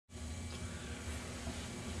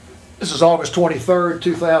This is August 23rd,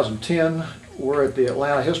 2010. We're at the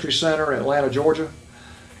Atlanta History Center in Atlanta, Georgia.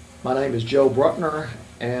 My name is Joe Bruckner,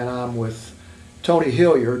 and I'm with Tony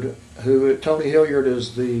Hilliard, Tony Hilliard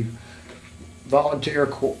is the volunteer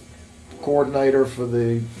coordinator for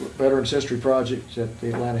the Veterans History Project at the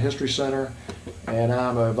Atlanta History Center, and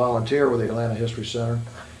I'm a volunteer with the Atlanta History Center.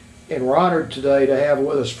 And we're honored today to have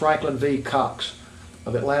with us Franklin V. Cox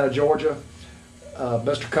of Atlanta, Georgia.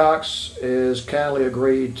 Mr. Cox has kindly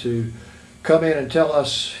agreed to come in and tell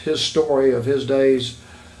us his story of his days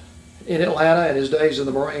in Atlanta and his days in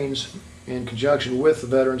the Marines in conjunction with the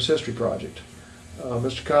Veterans History Project.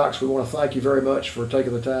 Mr. Cox, we want to thank you very much for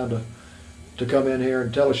taking the time to come in here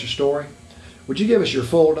and tell us your story. Would you give us your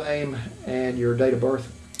full name and your date of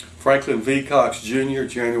birth? Franklin V. Cox, Jr.,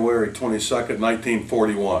 January 22nd,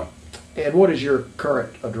 1941. And what is your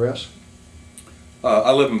current address?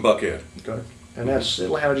 I live in Buckhead. Okay. And that's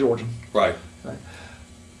Atlanta, Georgia. Right.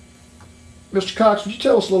 Mr. Cox, would you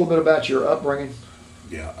tell us a little bit about your upbringing?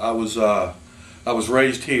 Yeah, I was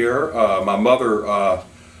raised here. My mother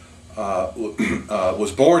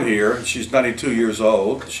was born here. She's 92 years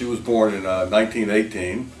old. She was born in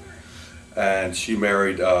 1918, and she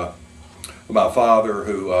married my father,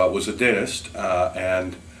 who was a dentist,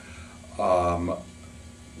 and I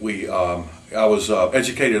was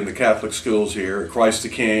educated in the Catholic schools here at Christ the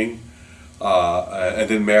King, and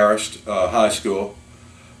then Marist High School,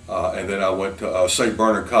 and then I went to St.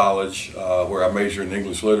 Bernard College, where I majored in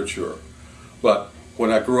English literature. But when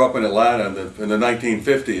I grew up in Atlanta in the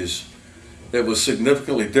 1950s, it was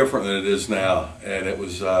significantly different than it is now, and it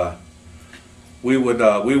was we would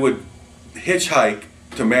hitchhike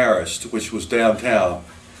to Marist, which was downtown,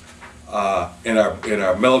 in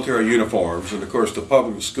our military uniforms, and of course the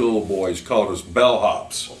public school boys called us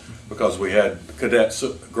bellhops because we had cadet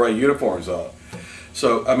gray uniforms on.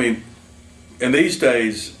 So I mean, in these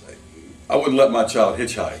days, I wouldn't let my child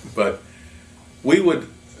hitchhike, but we would,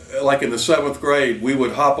 like in the 7th grade, we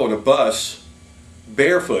would hop on a bus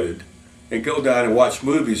barefooted and go down and watch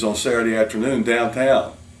movies on Saturday afternoon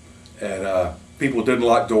downtown. And people didn't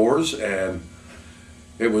lock doors, and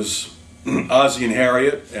it was Ozzie and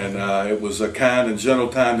Harriet, and it was a kind and gentle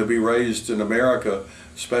time to be raised in America,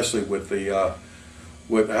 especially with the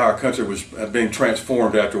with how our country was being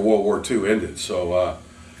transformed after World War II ended. So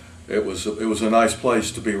it was a nice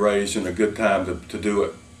place to be raised and a good time to do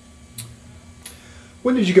it.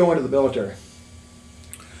 When did you go into the military?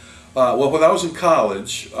 Well, when I was in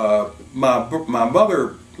college, my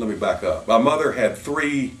mother, let me back up. My mother had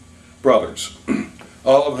 3 brothers,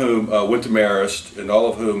 all of whom went to Marist, and all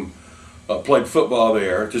of whom played football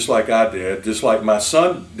there, just like I did, just like my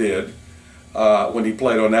son did when he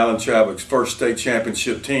played on Alan Chadwick's first state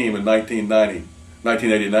championship team in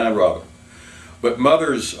 1989 rather. But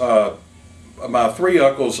mother's, my 3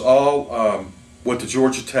 uncles all went to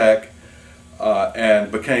Georgia Tech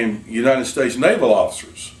and became United States naval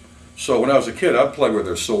officers. So when I was a kid, I'd play with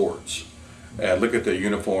their swords and look at their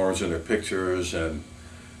uniforms and their pictures. And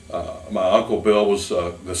my Uncle Bill was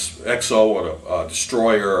this XO on a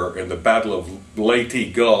destroyer in the Battle of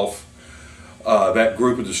Leyte Gulf, that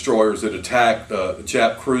group of destroyers that attacked the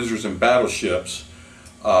Jap cruisers and battleships,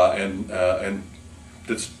 and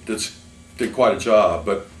did quite a job.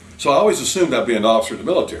 But so I always assumed I'd be an officer in the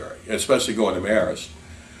military, especially going to Marist.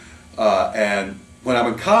 And when I'm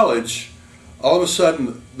in college, all of a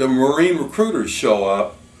sudden the Marine recruiters show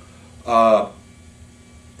up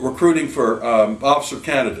recruiting for officer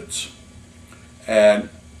candidates. And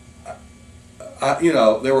you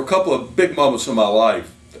know, there were a couple of big moments in my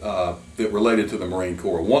life that related to the Marine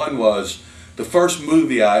Corps. One was the first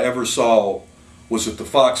movie I ever saw was at the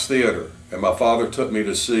Fox Theater, and my father took me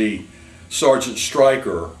to see Sergeant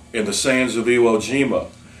Stryker in the sands of Iwo Jima.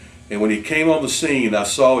 And when he came on the scene, I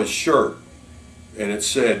saw his shirt, and it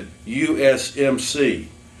said USMC.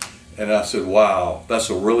 And I said, wow, that's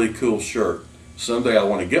a really cool shirt. Someday I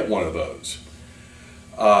want to get one of those.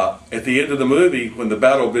 At the end of the movie, when the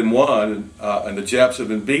battle had been won and the Japs had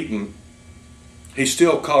been beaten, he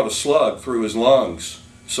still caught a slug through his lungs.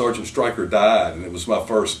 Sergeant Stryker died, and it was the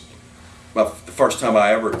first time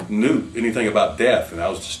I ever knew anything about death, and I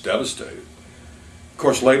was just devastated. Of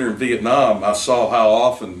course, later in Vietnam, I saw how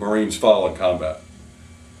often Marines fall in combat.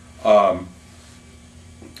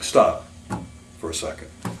 Stop for a second.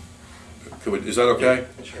 Is that okay?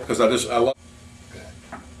 Because I love.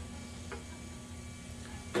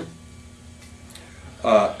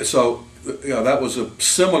 So, you know, that was a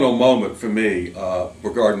seminal moment for me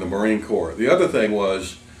regarding the Marine Corps. The other thing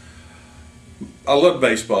was, I loved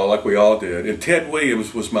baseball like we all did, and Ted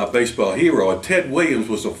Williams was my baseball hero. And Ted Williams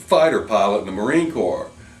was a fighter pilot in the Marine Corps,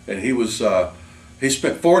 and he was he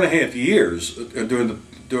spent 4.5 years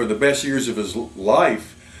during the best years of his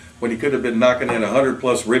life, when he could have been knocking in 100+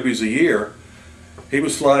 ribbies a year. He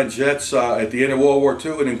was flying jets at the end of World War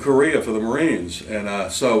II and in Korea for the Marines.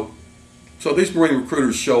 And so these Marine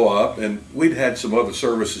recruiters show up, and we'd had some other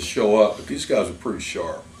services show up, but these guys were pretty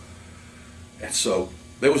sharp. And so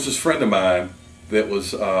there was this friend of mine that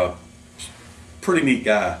was a pretty neat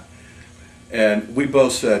guy. And we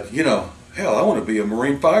both said, you know, hell, I want to be a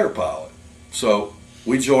Marine fighter pilot. So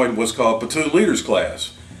we joined what's called Platoon Leaders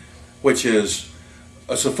Class, which is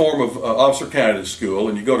it's a form of officer candidate school,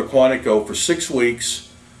 and you go to Quantico for 6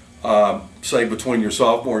 weeks, say between your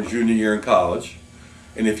sophomore and junior year in college.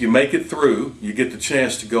 And if you make it through, you get the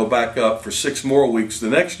chance to go back up for 6 more weeks the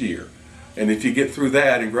next year. And if you get through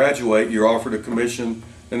that and graduate, you're offered a commission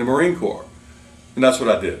in the Marine Corps. And that's what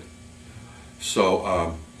I did.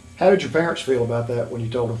 So, how did your parents feel about that when you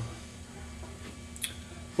told them?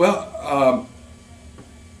 Well,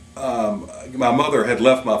 my mother had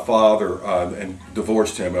left my father and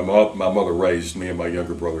divorced him. And my mother raised me and my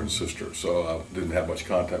younger brother and sister, so I didn't have much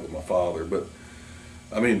contact with my father. But,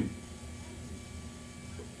 I mean,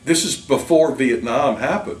 this is before Vietnam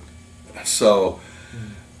happened. So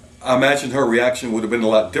I imagine her reaction would have been a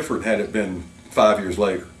lot different had it been 5 years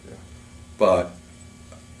later. Yeah. But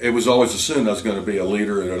it was always assumed I was going to be a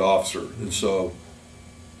leader and an officer. And so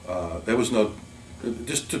there was no,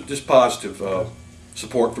 just positive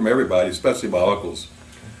support from everybody, especially my uncles,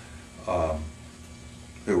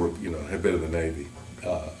 who were, you know, had been in the Navy,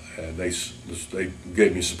 and they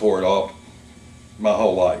gave me support all my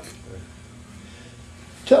whole life.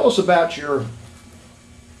 Tell us about your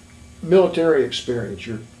military experience,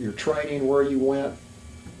 your training, where you went,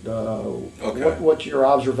 Okay. what your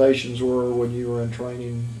observations were when you were in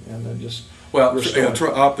training, and then just well, your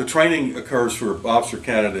story. the training occurs for officer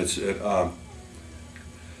candidates at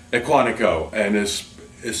Quantico, and it's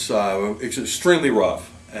extremely rough.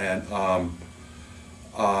 And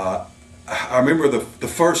I remember the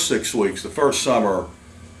first 6 weeks, the first summer,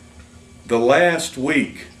 the last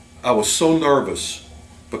week, I was so nervous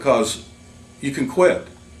because you can quit.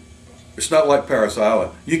 It's not like Paris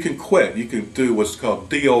Island. You can quit. You can do what's called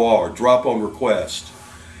DOR, drop on request.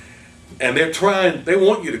 And they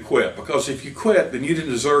want you to quit, because if you quit, then you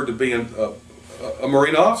didn't deserve to be a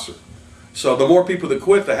Marine officer. So the more people that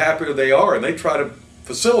quit, the happier they are, and they try to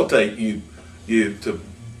facilitate you to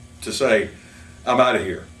say, I'm out of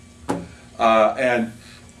here. And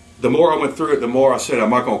the more I went through it, the more I said, I'm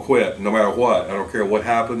not going to quit, no matter what. I don't care what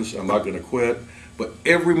happens, I'm not going to quit. But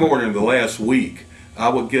every morning the last week, I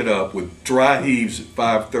would get up with dry heaves at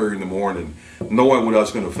 5:30 in the morning, knowing what I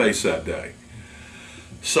was going to face that day.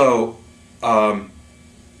 So, I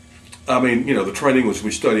mean, you know, the training was,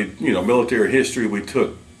 we studied, you know, military history. We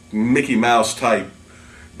took Mickey Mouse type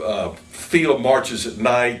field marches at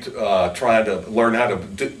night, trying to learn how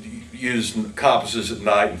to use compasses at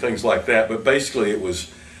night and things like that. But basically, it was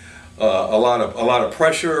a lot of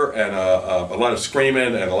pressure and a lot of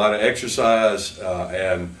screaming and a lot of exercise,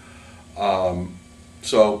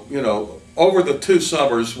 so, you know, over the 2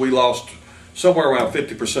 summers, we lost somewhere around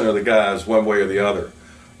 50% of the guys, one way or the other.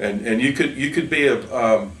 And you could be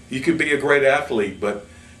a great athlete, but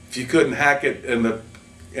if you couldn't hack it in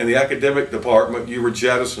the academic department, you were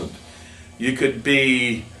jettisoned. You could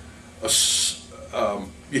be a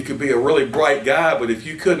really bright guy, but if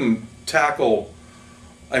you couldn't tackle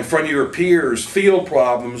in front of your peers field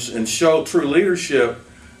problems and show true leadership,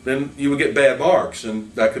 then you would get bad marks,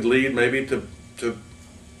 and that could lead maybe to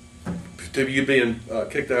you being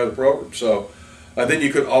kicked out of the program. So then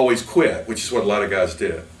you could always quit, which is what a lot of guys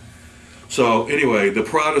did. So anyway, the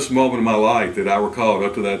proudest moment of my life that I recall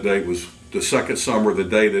up to that date was the second summer, the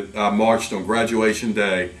day that I marched on graduation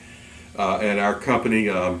day, and our company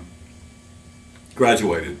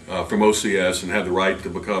graduated from OCS and had the right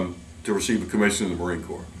to receive a commission in the Marine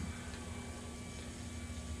Corps.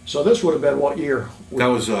 So this would have been what year? That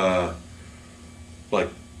was like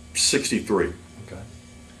 63. Okay.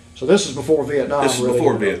 So this is before Vietnam. This is really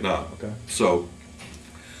before Vietnam. Okay. So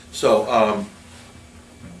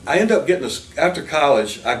I end up getting after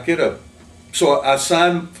college. So I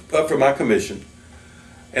signed up for my commission,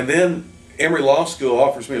 and then Emory Law School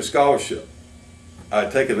offers me a scholarship.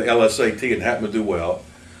 I'd taken the LSAT and happened to do well.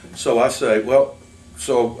 So I say, well,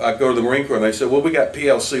 so I go to the Marine Corps, and they said, well, we got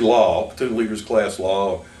PLC law, Platoon Leaders Class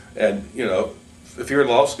law, and, you know, if you're in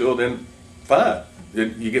law school, then fine.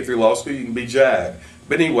 You get through law school, you can be JAG.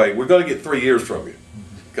 But anyway, we're going to get 3 years from you,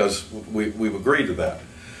 because we've agreed to that.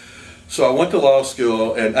 So I went to law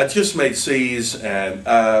school, and I just made C's, and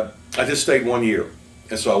I just stayed 1 year.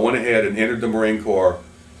 And so I went ahead and entered the Marine Corps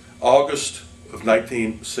August of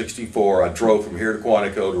 1964, I drove from here to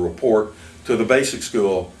Quantico to report to the basic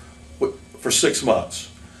school for 6 months.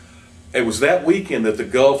 It was that weekend that the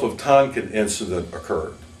Gulf of Tonkin incident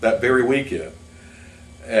occurred, that very weekend.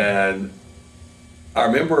 And I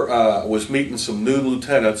remember I was meeting some new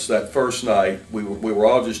lieutenants that first night. We were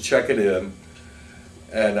all just checking in.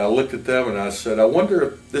 And I looked at them and I said, I wonder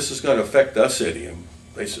if this is going to affect us any. And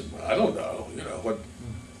they said, I don't know. You know,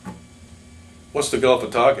 what's the Gulf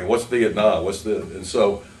of Tonkin? What's Vietnam? And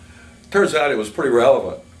so turns out it was pretty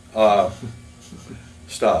relevant.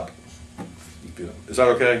 Stop. Is that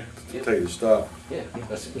okay? Yeah. Tell you to stop. Yeah,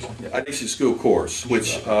 that's it. I teach a school course,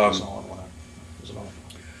 which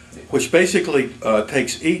basically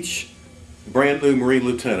takes each brand new Marine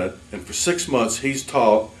lieutenant, and for 6 months he's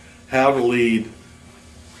taught how to lead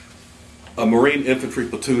a Marine infantry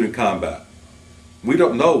platoon in combat. We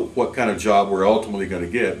don't know what kind of job we're ultimately going to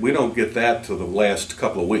get. We don't get that till the last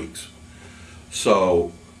couple of weeks.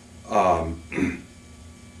 So,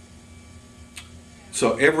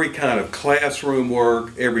 so every kind of classroom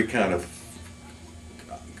work, every kind of,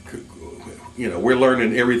 you know, we're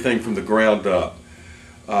learning everything from the ground up.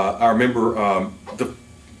 I remember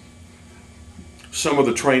some of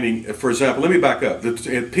the training, for example, let me back up. At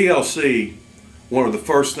PLC, one of the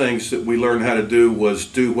first things that we learned how to do was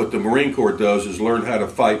do what the Marine Corps does, is learn how to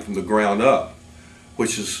fight from the ground up,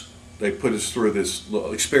 which is, they put us through this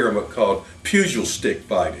little experiment called pugil stick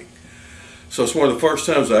fighting. So it's one of the first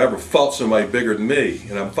times I ever fought somebody bigger than me.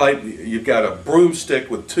 And I'm fighting, you've got a broomstick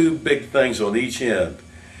with two big things on each end.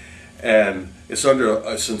 And it's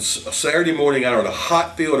a Saturday morning out on a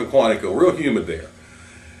hot field in Quantico, real humid there.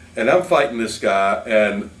 And I'm fighting this guy,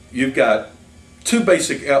 and you've got two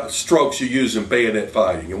basic strokes you use in bayonet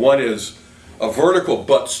fighting. And one is a vertical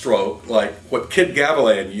butt stroke, like what Kid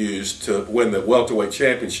Gavilan used to win the welterweight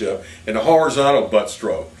championship, and a horizontal butt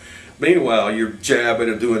stroke. Meanwhile, you're jabbing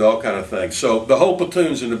and doing all kind of things. So the whole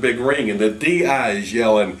platoon's in the big ring, and the DI is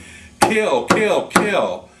yelling, kill, kill,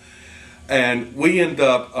 kill. And we end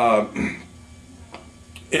up,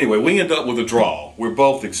 anyway, we end up with a draw. We're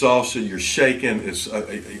both exhausted, you're shaking,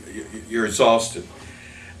 you're exhausted.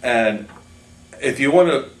 And if you want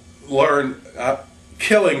to learn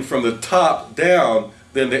killing from the top down,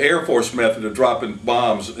 then the Air Force method of dropping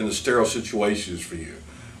bombs in a sterile situation is for you.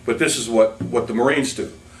 But this is what the Marines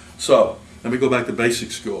do. So let me go back to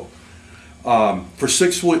basic school. For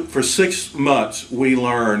 6 months, we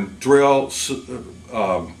learned drill.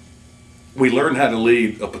 We learned how to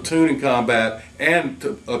lead a platoon in combat, and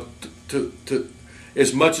to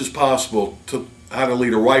as much as possible to how to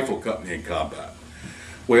lead a rifle company in combat.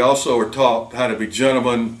 We also are taught how to be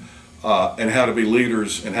gentlemen and how to be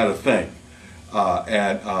leaders and how to think.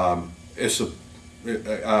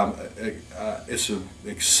 It's an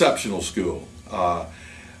exceptional school.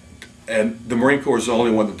 And the Marine Corps is the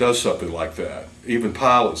only one that does something like that. Even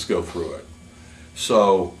pilots go through it.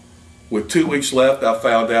 So with 2 weeks left, I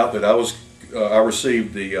found out that I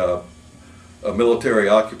received the military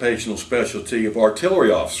occupational specialty of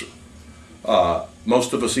artillery officer.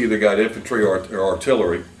 Most of us either got infantry or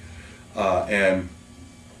artillery, and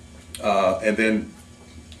then,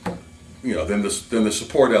 you know, then the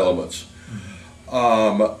support elements.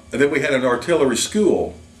 And then we had an artillery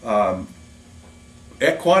school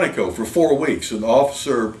at Quantico for 4 weeks, an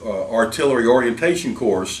officer artillery orientation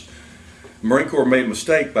course. Marine Corps made a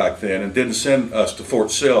mistake back then and didn't send us to Fort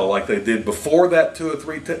Sill like they did before that 2 or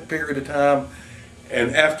 3 period of time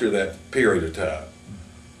and after that period of time.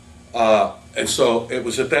 And so it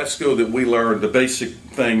was at that school that we learned the basic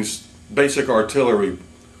things, basic artillery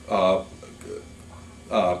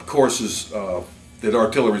courses that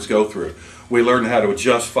artilleries go through. We learned how to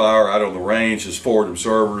adjust fire out on the range as forward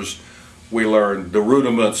observers. We learned the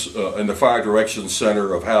rudiments in the Fire Direction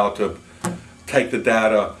Center of how to take the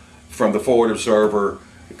data from the forward observer,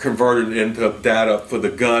 convert it into data for the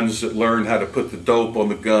guns, that learn how to put the dope on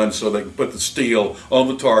the gun so they can put the steel on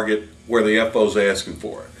the target where the FO's asking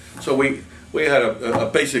for it. So we had a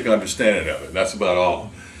basic understanding of it, and that's about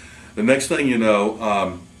all. The next thing you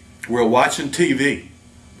know, we're watching TV,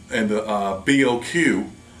 and the BOQ,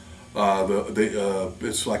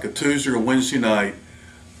 it's like a Tuesday or Wednesday night,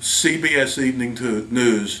 CBS Evening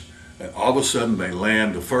News, and all of a sudden they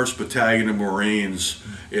land the 1st Battalion of Marines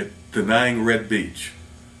at Da Nang Red Beach.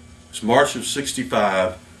 It's March of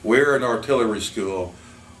 '65. We're in artillery school.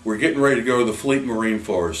 We're getting ready to go to the Fleet Marine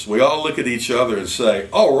Force. We all look at each other and say,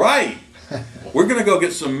 all right, we're going to go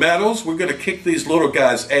get some medals. We're going to kick these little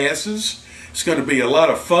guys' asses. It's going to be a lot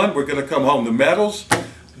of fun. We're going to come home with medals.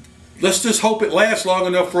 Let's just hope it lasts long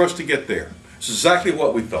enough for us to get there. It's exactly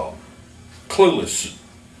what we thought. Clueless.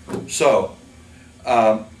 So,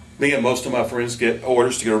 me and most of my friends get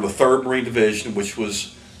orders to go to the 3rd Marine Division, which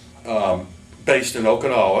was based in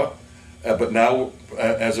Okinawa. But now,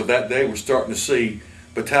 as of that day, we're starting to see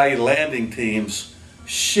battalion landing teams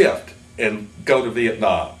shift and go to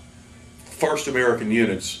Vietnam. First American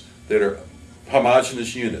units that are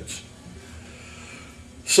homogenous units.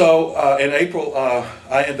 So in April,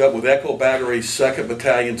 I ended up with Echo Battery, 2nd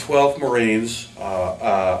Battalion, 12th Marines,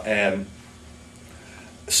 and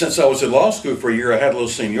since I was in law school for a year, I had a little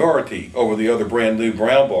seniority over the other brand new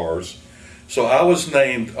brown bars. So I was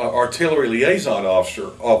named artillery liaison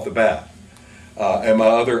officer off the bat, and my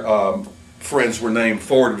other friends were named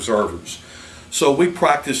forward observers. So we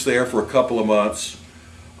practiced there for a couple of months,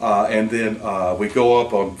 and then we go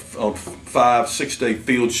up on 5-6 day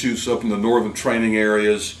field shoots up in the northern training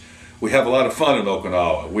areas. We have a lot of fun in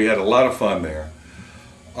Okinawa. We had a lot of fun there,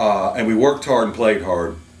 and we worked hard and played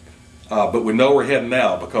hard. But we know we're heading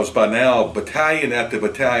out, because by now, battalion after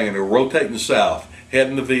battalion are rotating south,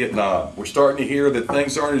 heading to Vietnam. We're starting to hear that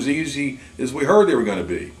things aren't as easy as we heard they were going to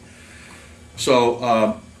be.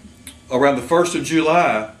 So around the 1st of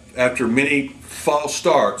July, after many false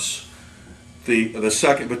starts, the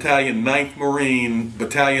 2nd Battalion, 9th Marine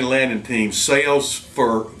Battalion landing team sails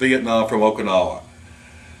for Vietnam from Okinawa.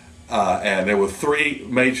 And there were 3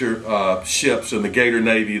 major ships in the Gator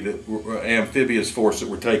Navy, that were amphibious force, that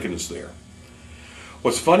were taking us there.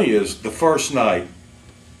 What's funny is the first night,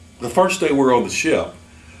 the first day we were on the ship,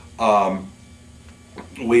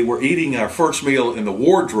 we were eating our first meal in the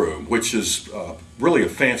wardroom, which is really a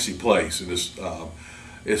fancy place. And it's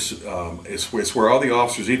where all the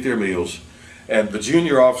officers eat their meals. And the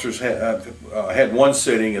junior officers had one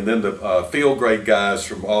sitting, and then the field grade guys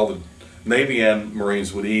from all the Navy and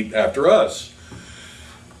Marines would eat after us.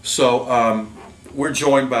 So we're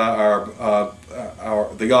joined by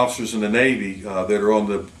the officers in the Navy that are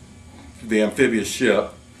on the amphibious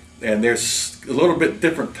ship, and there's a little bit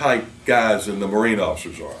different type guys than the Marine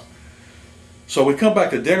officers are. So we come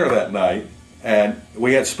back to dinner that night, and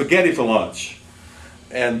we had spaghetti for lunch.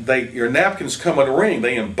 And your napkins come in a ring.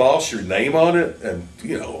 They emboss your name on it, and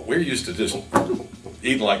you know, we're used to just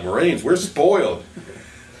eating like Marines. We're spoiled.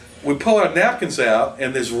 We pull our napkins out,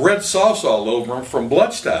 and there's red sauce all over them from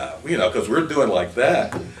lunchtime, you know, because we're doing like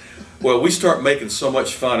that. Well, we start making so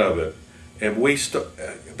much fun of it, and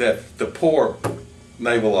that the poor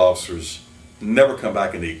naval officers never come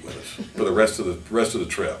back and eat with us for the rest of the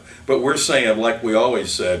trip. But we're saying, like we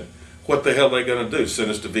always said, what the hell are they going to do?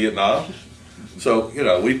 Send us to Vietnam? So, you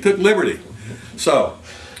know, we took liberty. So,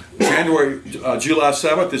 July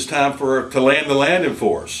 7th, it's time to land the landing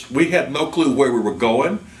force. We had no clue where we were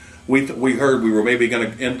going. We heard we were maybe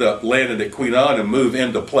going to end up landing at Quy Nhon and move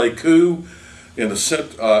into Pleiku in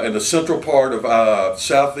the central part of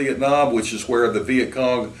South Vietnam, which is where the Viet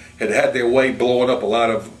Cong had their way, blowing up a lot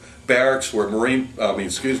of barracks where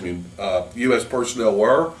U.S. personnel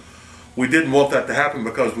were. We didn't want that to happen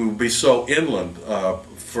because we would be so inland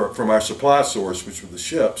from our supply source, which were the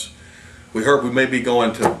ships. We heard we may be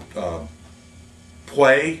going to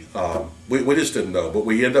Hue. We just didn't know, but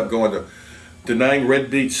we ended up going to Da Nang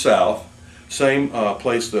Red Beach South, same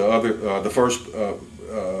place the first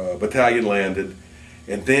battalion landed,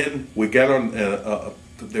 and then we got on.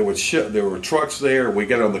 There were trucks there. We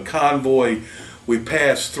got on the convoy. We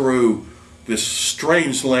passed through this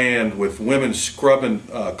strange land with women scrubbing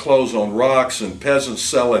clothes on rocks and peasants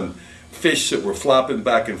selling fish that were flopping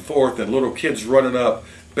back and forth, and little kids running up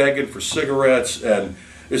begging for cigarettes. And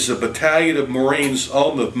it's a battalion of Marines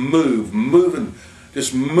on the move,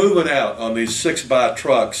 just moving out on these 6x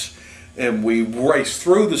trucks, and we raced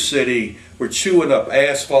through the city. We're chewing up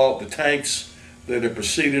asphalt, the tanks that had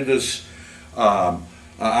preceded us. I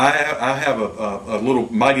have a little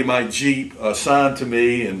Mighty Mite Jeep assigned to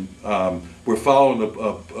me, and we're following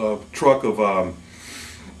a truck of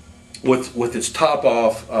with its top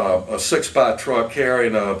off, a 6x truck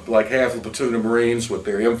carrying like half a platoon of Marines with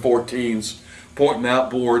their M14s pointing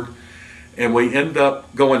outboard, and we end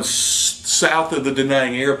up going south of the Da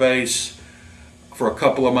Nang Air Base for a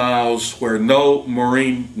couple of miles, where no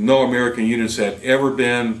American units had ever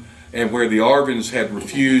been, and where the ARVNs had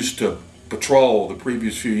refused to patrol the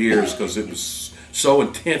previous few years because it was so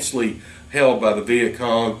intensely held by the Viet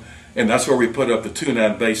Cong. And that's where we put up the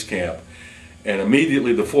 2-9 base camp. And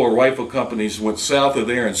immediately the 4 rifle companies went south of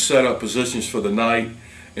there and set up positions for the night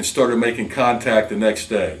and started making contact the next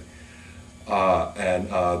day.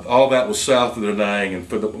 All that was south of Da Nang, and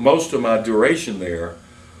for most of my duration there,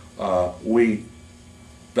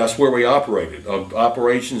 that's where we operated,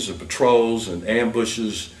 operations and patrols and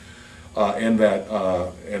ambushes in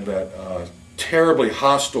that terribly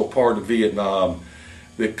hostile part of Vietnam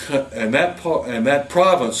and that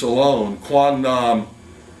province alone, Quang Nam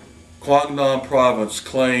province,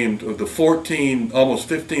 claimed of the almost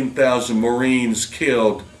 15,000 Marines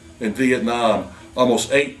killed in Vietnam,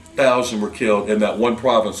 almost 8,000 were killed in that one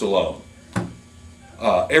province alone.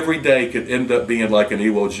 Every day could end up being like an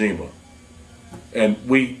Iwo Jima.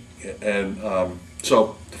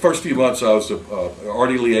 So the first few months I was the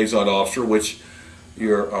RD liaison officer, which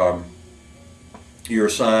you're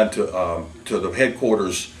assigned to the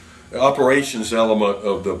headquarters operations element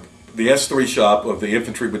of the S3 shop of the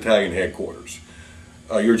infantry battalion headquarters.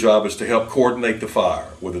 Your job is to help coordinate the fire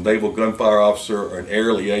with a naval gunfire officer or an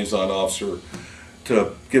air liaison officer,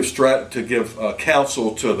 to give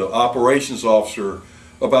counsel to the operations officer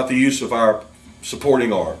about the use of our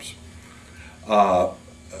supporting arms.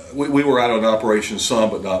 We were out on operations some,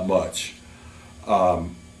 but not much.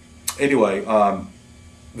 Anyway,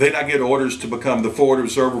 then I get orders to become the forward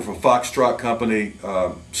observer for Foxtrot Company,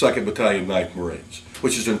 2nd Battalion, 9th Marines,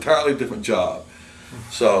 which is an entirely different job.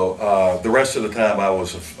 So the rest of the time I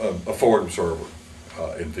was a forward observer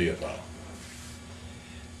in Vietnam.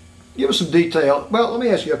 Give us some detail. Well, let me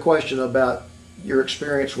ask you a question about your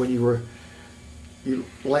experience when you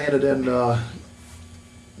landed in Da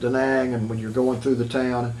Nang and when you're going through the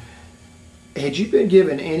town. Had you been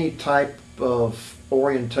given any type of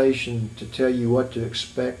orientation to tell you what to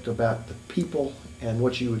expect about the people and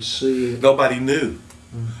what you would see? Nobody knew.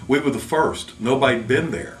 We were the first. Nobody had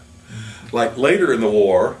been there. Like later in the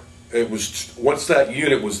war, it was once that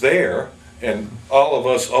unit was there, and all of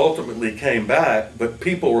us ultimately came back, but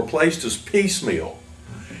people were placed as piecemeal.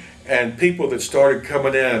 And people that started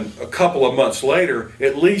coming in a couple of months later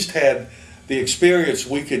at least had the experience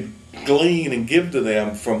we could glean and give to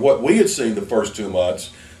them from what we had seen the first 2 months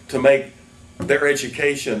to make their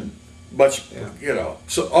education much, you know.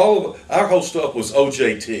 So our whole stuff was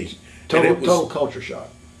OJT. Total culture shock.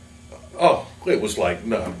 Oh, it was like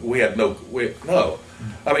no.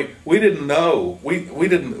 I mean, we didn't know. We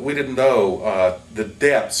didn't know the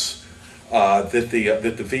depths that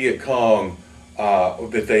the Viet Cong,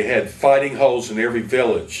 that they had fighting holes in every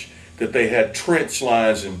village, that they had trench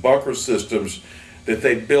lines and bunker systems that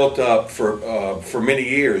they built up for many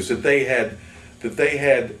years, that they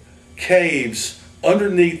had caves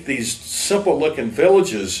underneath these simple-looking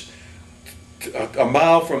villages a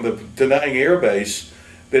mile from the Da Nang Air Base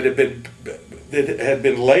that had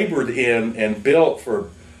been labored in and built for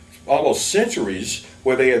almost centuries,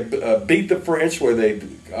 where they had beat the French, where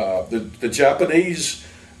the Japanese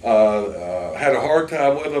had a hard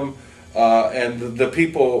time with them, and the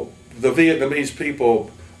Vietnamese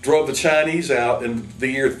people drove the Chinese out in the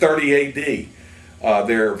year 30 AD.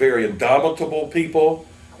 They're very indomitable people,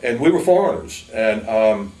 and we were foreigners. And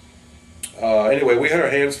anyway, we had our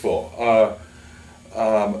hands full.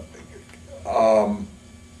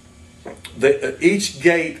 Each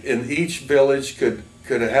gate in each village could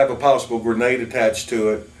have a possible grenade attached to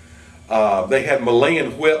it. They had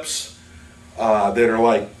Malayan whips that are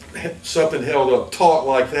like something held up taut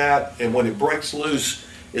like that, and when it breaks loose,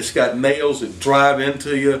 it's got nails that drive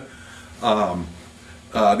into you.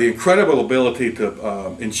 The incredible ability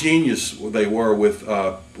to ingenious they were with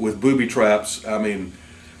booby traps. I mean,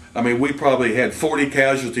 we probably had 40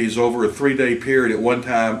 casualties over a 3-day period at one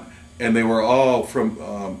time, and they were all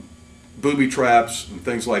from booby traps and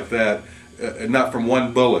things like that, and not from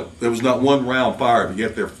one bullet. There was not one round fired,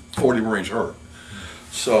 yet there 40 Marines hurt.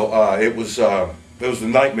 So it was a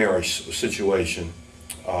nightmarish situation.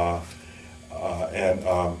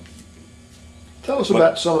 Tell us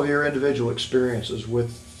about some of your individual experiences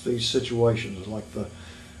with these situations, like the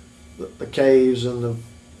caves and the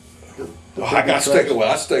I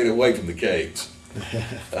stayed away from the caves.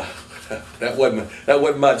 That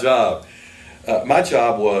wasn't my job. My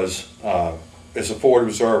job was, as a forward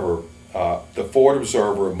observer, the forward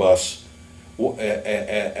observer must,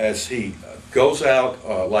 as he goes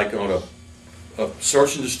out like on a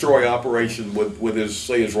search and destroy operation with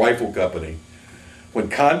his rifle company, when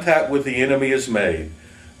contact with the enemy is made,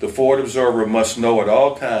 the forward observer must know at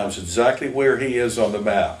all times exactly where he is on the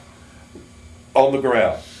map, on the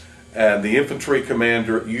ground. And the infantry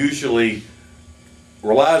commander usually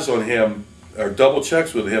relies on him or double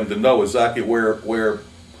checks with him to know exactly where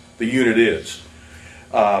the unit is.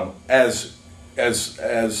 As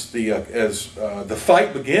the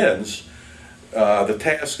fight begins, the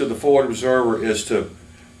task of the forward observer is to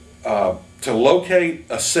locate,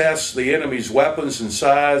 assess the enemy's weapons and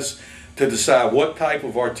size, to decide what type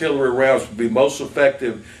of artillery rounds would be most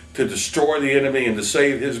effective to destroy the enemy and to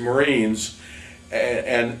save his Marines.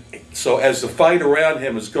 And so as the fight around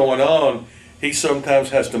him is going on, he sometimes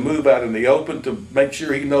has to move out in the open to make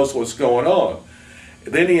sure he knows what's going on.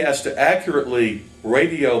 Then he has to accurately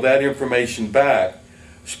radio that information back,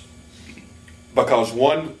 because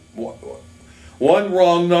one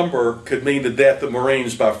wrong number could mean the death of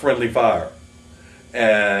Marines by friendly fire.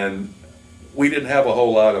 And we didn't have a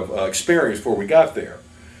whole lot of experience before we got there.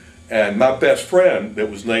 And my best friend that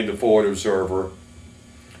was named the Forward Observer,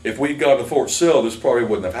 if we'd gone to Fort Sill, this probably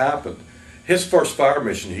wouldn't have happened. His first fire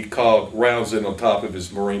mission, he called rounds in on top of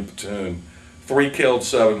his Marine platoon, 3 killed,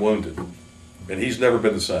 7 wounded. And he's never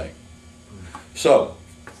been the same. So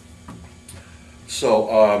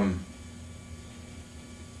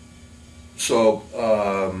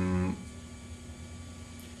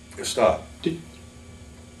stop.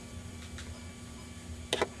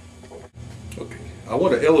 Okay, I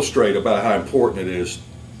want to illustrate about how important it is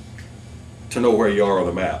to know where you are on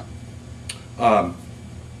the map.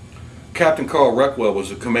 Captain Carl Reckwell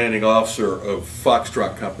was a commanding officer of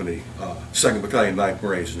Foxtrot Company, 2nd Battalion, 9th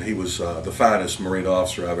Marines, and he was the finest Marine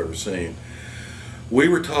officer I've ever seen. We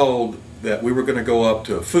were told that we were going to go up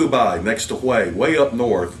to Phu Bai, next to Hue, way up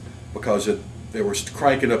north, because they were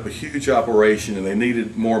cranking up a huge operation and they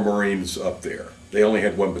needed more Marines up there. They only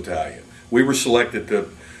had 1 battalion. We were selected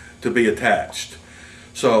to be attached.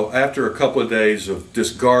 So after a couple of days of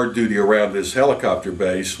just guard duty around this helicopter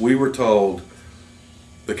base, we were told,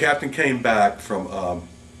 the captain came back from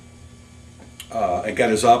and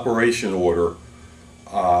got his operation order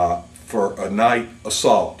for a night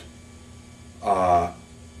assault. And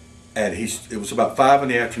it was about 5 in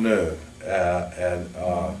the afternoon, and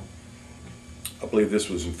I believe this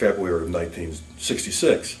was in February of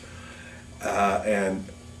 1966. And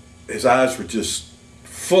his eyes were just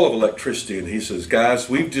full of electricity, and he says, "Guys,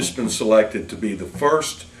 we've just been selected to be the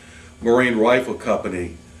first Marine Rifle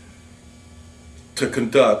Company to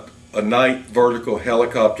conduct a night vertical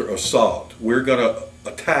helicopter assault. We're going to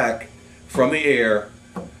attack from the air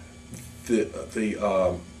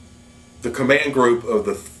the command group of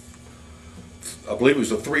I believe it was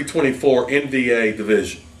the 324 NVA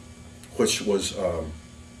division, which was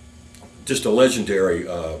just a legendary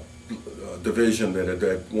division that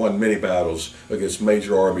had won many battles against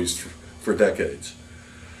major armies for decades."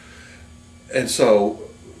 And so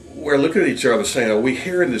we're looking at each other saying, "Are we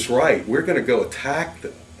hearing this right? We're going to go attack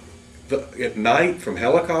at night from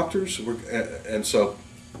helicopters?" And so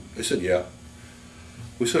they said, "Yeah."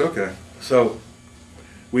 We said, "Okay." So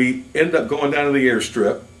we end up going down to the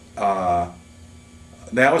airstrip. Now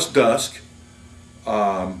it's dusk.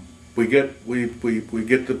 They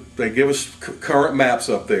give us current maps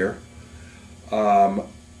up there.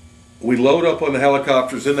 We load up on the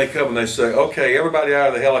helicopters, then they come and they say, "Okay, everybody out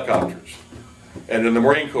of the helicopters." And in the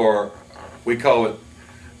Marine Corps, we call it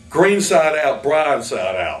green side out, blind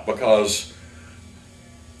side out, because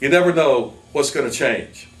you never know what's going to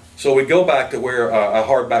change. So we go back to where our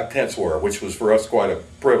hardback tents were, which was for us quite a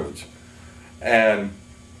privilege. And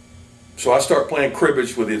so I start playing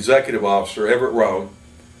cribbage with the executive officer, Everett Roan,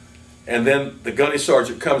 and then the gunny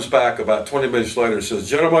sergeant comes back about 20 minutes later and says,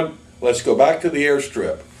 "Gentlemen, let's go back to the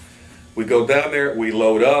airstrip." We go down there, we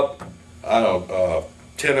load up,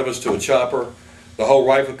 10 of us to a chopper. The whole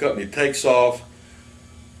rifle company takes off.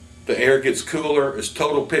 The air gets cooler. It's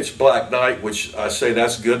total pitch black night, which I say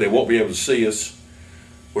that's good. They won't be able to see us.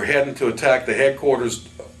 We're heading to attack the headquarters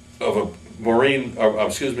of a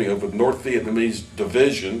of a North Vietnamese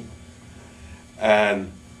division.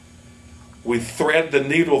 And we thread the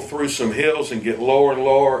needle through some hills and get lower and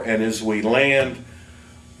lower. And as we land,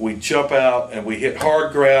 we jump out and we hit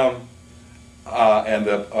hard ground. And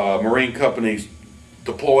the Marine company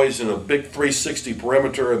deploys in a big 360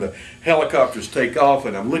 perimeter, and the helicopters take off.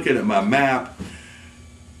 And I'm looking at my map,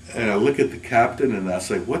 and I look at the captain, and I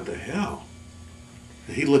say, "What the hell?"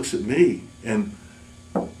 And he looks at me, and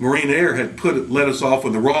Marine Air had let us off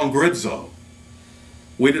in the wrong grid zone.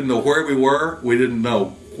 We didn't know where we were. We didn't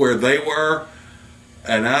know where they were.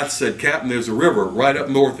 And I said, "Captain, there's a river right up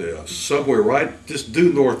north of us, somewhere right, just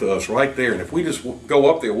due north of us, right there. And if we just go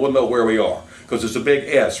up there, we'll know where we are, because it's a big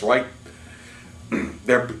S, right?"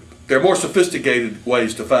 There are more sophisticated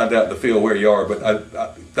ways to find out in the field where you are, but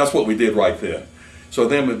that's what we did right then. So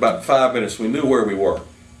then, in about 5 minutes, we knew where we were.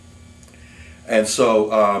 And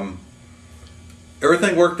so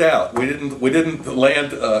everything worked out. We didn't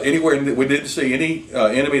land anywhere. We didn't see any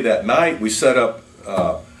enemy that night. We set up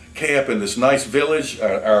camp in this nice village.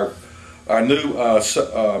 Our new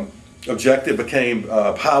objective became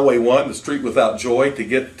Highway 1, the street without joy, to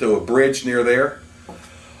get to a bridge near there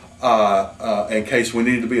in case we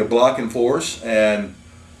needed to be a blocking force. And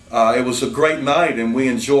it was a great night, and we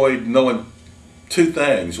enjoyed knowing two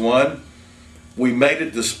things. One, we made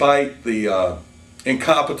it despite the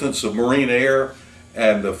incompetence of Marine Air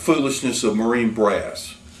and the foolishness of Marine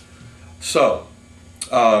brass. So,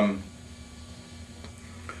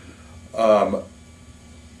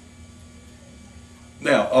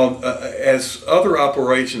 now, as other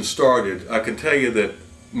operations started, I can tell you that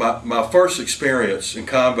my first experience in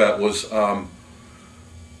combat was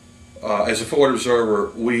as a forward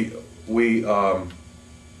observer. We go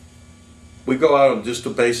out on just a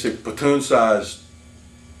basic platoon-sized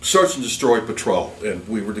search and destroy patrol, and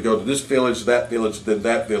we were to go to this village, then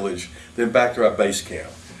that village, then back to our base camp.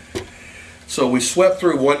 So we swept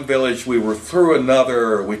through one village, we were through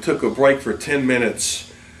another, we took a break for 10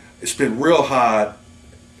 minutes. It's been real hot.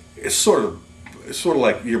 It's sort of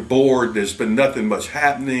like you're bored. There's been nothing much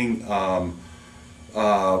happening. I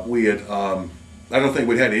don't think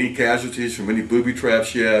we'd had any casualties from any booby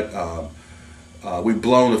traps yet. We'd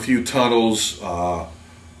blown a few tunnels.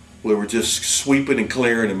 We were just sweeping and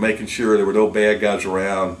clearing and making sure there were no bad guys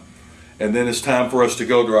around. And then it's time for us to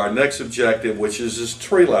go to our next objective, which is this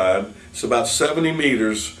tree line. It's about 70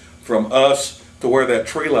 meters from us to where that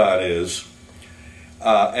tree line is.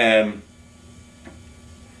 And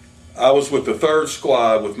I was with the 3rd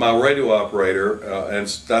squad with my radio operator, and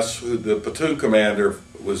that's who the platoon commander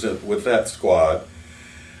was with that squad.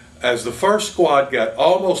 As the 1st squad got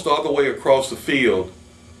almost all the way across the field,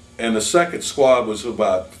 and the 2nd squad was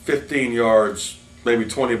about 15 yards, maybe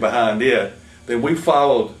 20 behind it, then we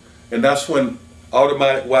followed, and that's when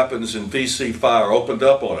automatic weapons and VC fire opened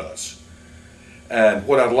up on us. And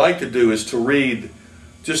what I'd like to do is to read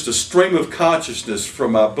just a stream of consciousness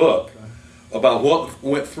from my book about what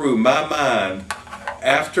went through my mind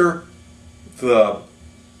after the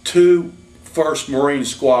 2 1st Marine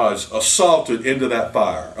squads assaulted into that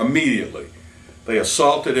fire immediately. They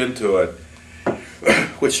assaulted into it,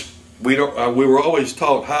 which we were always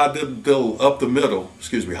taught high diddle diddle up the middle,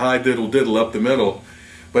 high diddle diddle up the middle,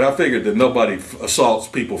 but I figured that nobody assaults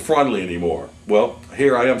people frontally anymore. Well,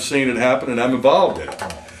 here I am seeing it happen and I'm involved in it.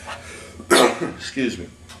 Excuse me.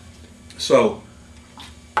 So,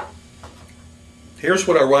 here's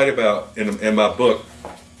what I write about in my book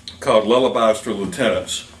called Lullabies for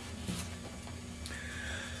Lieutenants.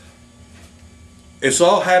 It's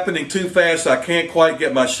all happening too fast. I can't quite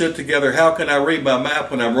get my shit together. How can I read my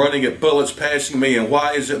map when I'm running at bullets passing me? And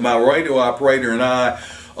why is it my radio operator and I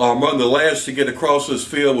are among the last to get across this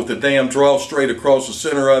field with the damn draw straight across the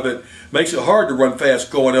center of it? Makes it hard to run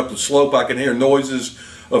fast going up the slope. I can hear noises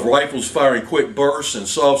of rifles firing quick bursts and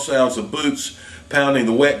soft sounds of boots pounding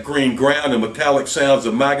the wet green ground and metallic sounds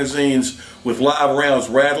of magazines with live rounds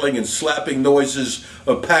rattling and slapping noises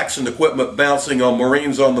of packs and equipment bouncing on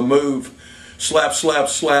Marines on the move. Slap, slap,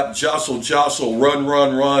 slap, jostle, jostle, run,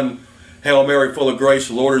 run, run, Hail Mary full of grace,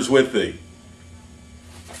 the Lord is with thee.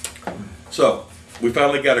 So, we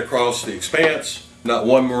finally got across the expanse. Not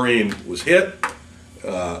one Marine was hit.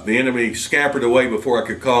 The enemy scampered away before I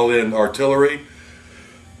could call in artillery.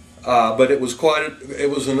 But it was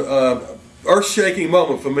an earth-shaking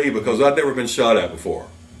moment for me because I'd never been shot at before.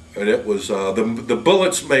 And it was, the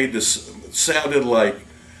bullets made this, sounded like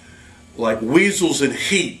weasels in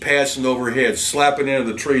heat passing overhead, slapping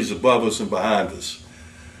into the trees above us and behind us.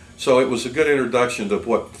 So it was a good introduction to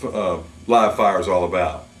what live fire is all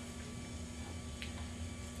about.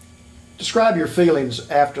 Describe your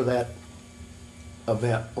feelings after that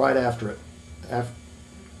event, right after it. After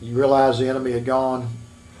you realized the enemy had gone.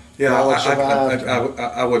 Yeah,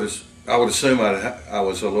 I would assume I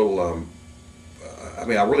was a little. I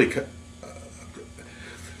mean, I really.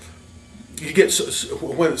 You get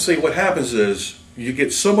what happens is you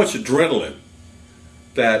get so much adrenaline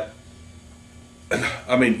that,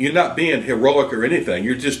 I mean, you're not being heroic or anything.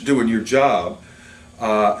 You're just doing your job,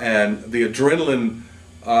 and the adrenaline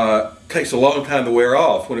takes a long time to wear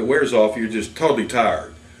off. When it wears off, you're just totally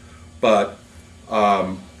tired. But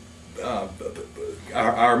I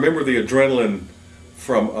remember the adrenaline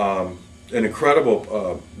from an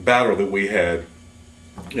incredible battle that we had,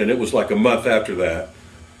 and it was like a month after that.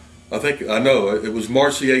 I know, it was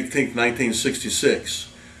March the 18th, 1966,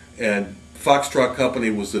 and Foxtrot Company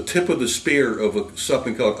was the tip of the spear of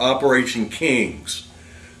something called Operation Kings.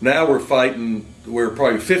 Now we're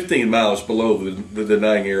probably 15 miles below the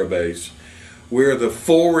denying air base. We're the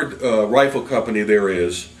forward rifle company there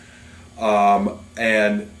is,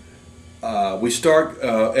 and we start,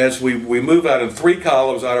 as we move out in 3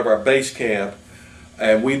 columns out of our base camp,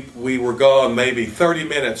 and we were gone maybe 30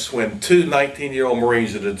 minutes when 2 19-year-old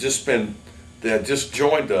Marines that had just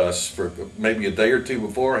joined us for maybe a day or 2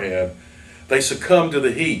 beforehand, they succumbed to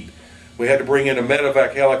the heat. We had to bring in a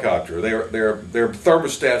medevac helicopter. Their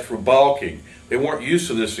thermostats were balking. They weren't used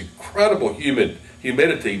to this incredible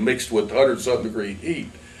humidity mixed with 100-something degree heat.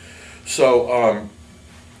 So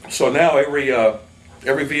So now every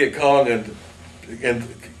Viet Cong and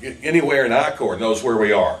anywhere in I Corps knows where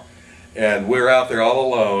we are, and we're out there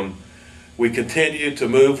all alone. We continue to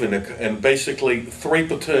move in basically 3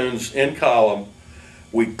 platoons in column.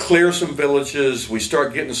 We clear some villages. We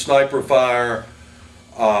start getting sniper fire.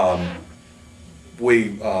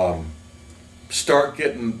 We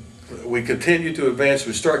continue to advance.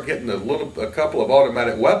 We start getting a couple of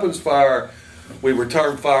automatic weapons fire. We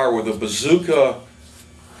return fire with a bazooka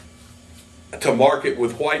to mark it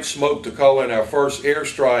with white smoke to call in our first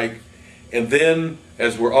airstrike. And then,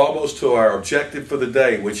 as we're almost to our objective for the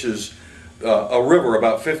day, which is a river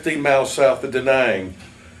about 15 miles south of Da Nang,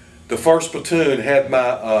 the 1st platoon had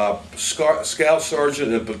my scout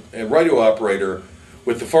sergeant and radio operator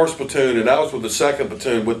with the 1st platoon, and I was with the 2nd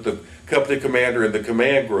platoon with the company commander and the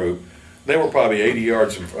command group. They were probably 80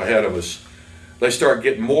 yards ahead of us. They start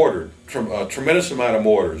getting mortared, a tremendous amount of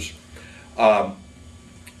mortars.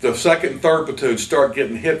 The 2nd and 3rd platoon start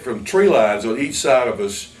getting hit from tree lines on each side of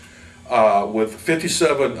us with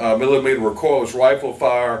 57 millimeter recoilless rifle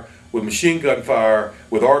fire, with machine gun fire,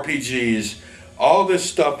 with RPGs. All this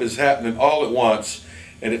stuff is happening all at once,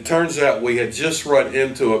 and it turns out we had just run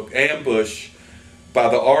into an ambush by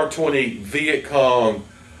the R-20 Viet Cong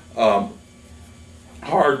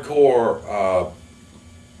hardcore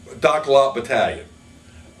Doc Lot Battalion,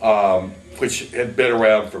 which had been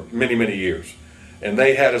around for many, many years. And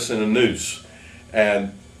they had us in a noose.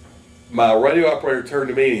 And my radio operator turned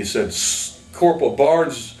to me and he said, "Corporal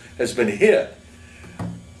Barnes has been hit."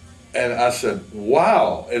 And I said,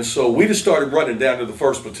 "Wow." And so we just started running down to the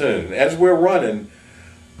 1st platoon. And as we're running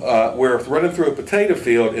through a potato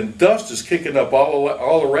field, and dust is kicking up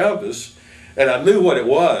all around us. And I knew what it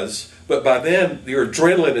was, but by then your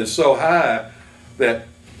adrenaline is so high that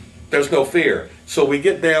there's no fear. So we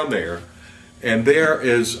get down there, and there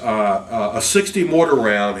is a 60 mortar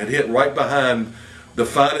round had hit right behind the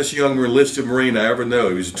finest young enlisted Marine I ever know.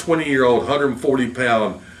 He was a 20-year-old,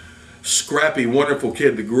 140-pound, scrappy, wonderful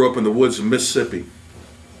kid that grew up in the woods of Mississippi.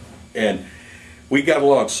 And we got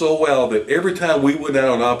along so well that every time we went out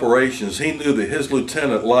on operations, he knew that his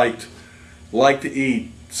lieutenant liked to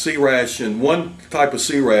eat sea ration, one type of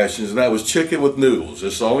sea rations, and that was chicken with noodles.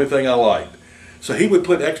 It's the only thing I liked. So he would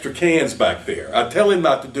put extra cans back there. I'd tell him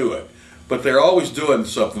not to do it, but they're always doing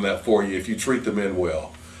something that for you if you treat them in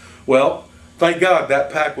well. Well, thank God that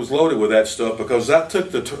pack was loaded with that stuff, because that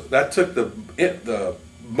took the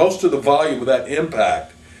most of the volume of that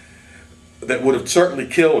impact that would have certainly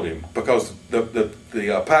killed him, because the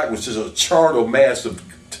pack was just a charnel mass of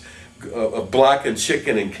blackened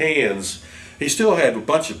chicken and cans. He still had a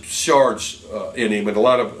bunch of shards in him, and a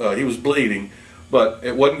lot of he was bleeding, but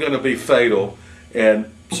it wasn't going to be fatal. And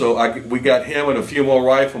so we got him and a few more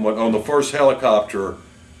riflemen on the first helicopter,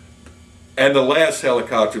 and the last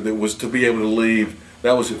helicopter that was to be able to leave.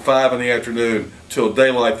 That was at 5 in the afternoon till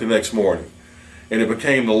daylight the next morning, and it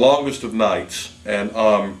became the longest of nights. And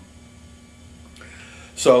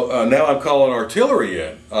so now I'm calling artillery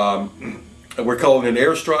in. We're calling in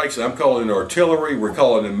airstrikes. I'm calling in artillery. We're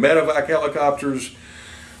calling in medevac helicopters.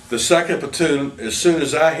 The 2nd platoon, as soon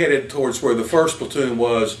as I headed towards where the 1st platoon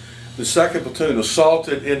was, the 2nd platoon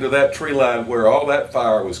assaulted into that tree line where all that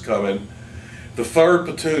fire was coming. The 3rd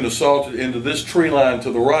platoon assaulted into this tree line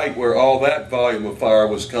to the right where all that volume of fire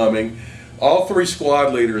was coming. All 3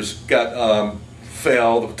 squad leaders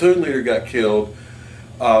fell. The platoon leader got killed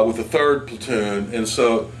with the 3rd platoon. And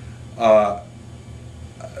so,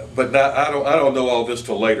 but now, I don't know all this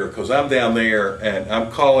till later, because I'm down there and I'm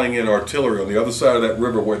calling in artillery on the other side of that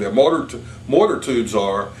river where their mortar tubes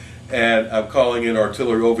are, and I'm calling in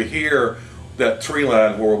artillery over here, that tree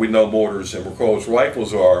line where we know mortars and recoilless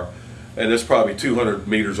rifles are, and it's probably 200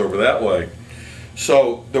 meters over that way.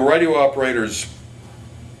 So the radio operators,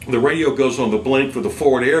 the radio goes on the blink for the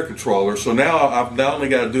forward air controller. So now I've not only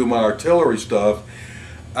got to do my artillery stuff,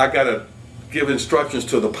 I got to give instructions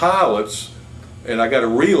to the pilots, and I got to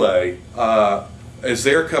relay as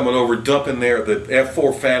they're coming over, dumping the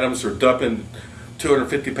F-4 Phantoms are dumping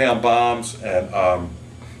 250-pound bombs, and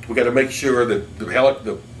we got to make sure that the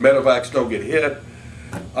medevacs don't get hit.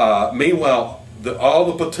 Meanwhile, all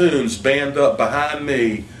the platoons band up behind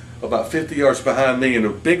me, about 50 yards behind me, in a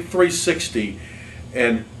big 360,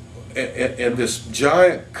 and this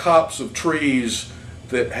giant copse of trees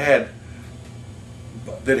that had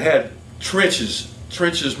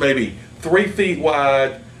trenches maybe 3 feet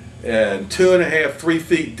wide and 2.5, 3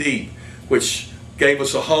 feet deep, which gave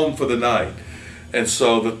us a home for the night. And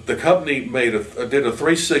so the company did a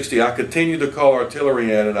 360. I continued to call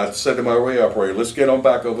artillery in, and I said to my radio operator, "Let's get on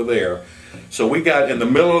back over there." So we got in the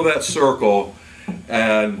middle of that circle,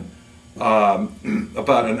 and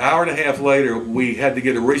About an hour and a half later, we had to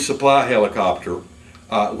get a resupply helicopter,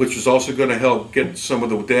 which was also going to help get some of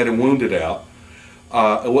the dead and wounded out.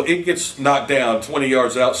 Well, it gets knocked down 20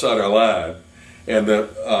 yards outside our line, and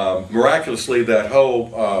miraculously that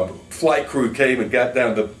whole flight crew came and got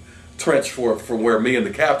down the trench from where me and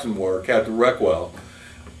the captain were, Captain Reckwell,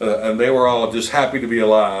 and they were all just happy to be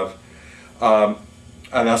alive. And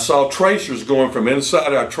I saw tracers going from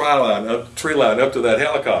inside our tree line up to that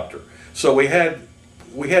helicopter. So we had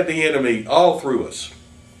the enemy all through us.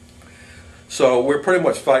 So we're pretty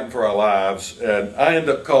much fighting for our lives, and I ended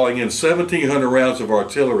up calling in 1,700 rounds of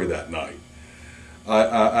artillery that night.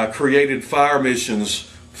 I created fire missions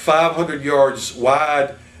 500 yards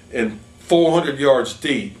wide and 400 yards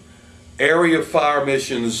deep, area fire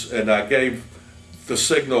missions, and I gave the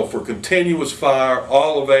signal for continuous fire,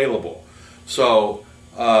 all available. So,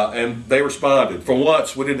 and they responded. For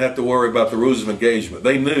once, we didn't have to worry about the rules of engagement.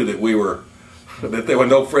 They knew that that there were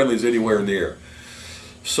no friendlies anywhere near.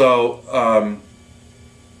 So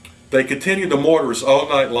they continued to mortar us all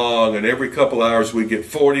night long, and every couple hours we get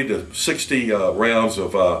 40 to 60 rounds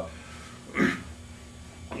of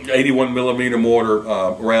 81 millimeter mortar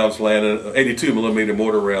rounds landing, 82 millimeter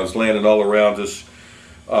mortar rounds landing all around us.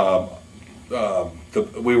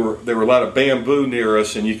 There were a lot of bamboo near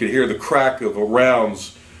us, and you could hear the crack of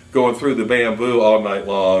rounds going through the bamboo all night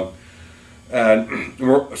long. And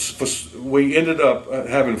we ended up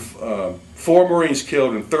having 4 Marines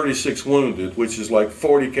killed and 36 wounded, which is like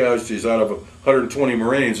 40 casualties out of 120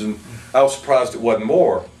 Marines, and I was surprised it wasn't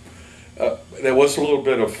more. There was a little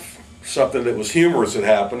bit of something that was humorous that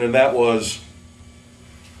happened, and that was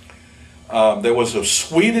there was a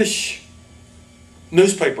Swedish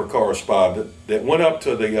newspaper correspondent that went up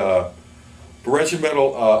to the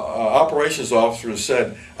regimental operations officer and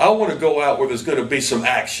said, "I want to go out where there's going to be some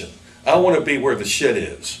action. I want to be where the shit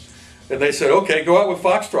is." And they said, "Okay, go out with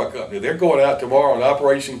Foxtrot Company. They're going out tomorrow on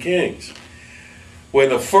Operation Kings." When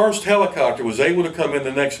the first helicopter was able to come in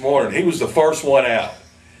the next morning, he was the first one out.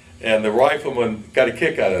 And the rifleman got a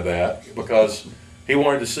kick out of that because he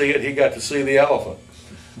wanted to see it. He got to see the elephant.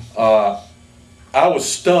 I was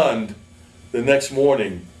stunned the next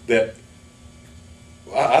morning that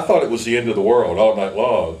I thought it was the end of the world all night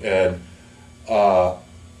long. And I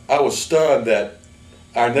was stunned that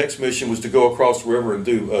our next mission was to go across the river and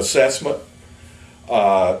do assessment,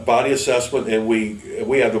 body assessment, and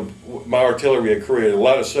my artillery had created a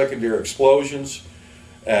lot of secondary explosions.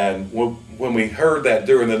 And when we heard that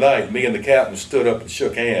during the night, me and the captain stood up and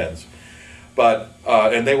shook hands. But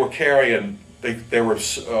and they were carrying, there were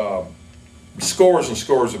scores and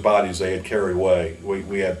scores of bodies they had carried away.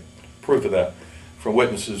 We had proof of that from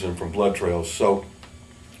witnesses and from blood trails. So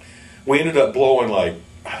we ended up blowing like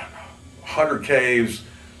 100 caves,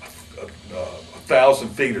 1,000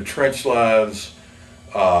 feet of trench lines,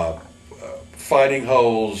 fighting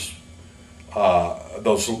holes,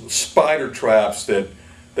 those spider traps that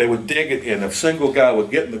they would dig it in. A single guy would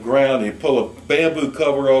get in the ground, he'd pull a bamboo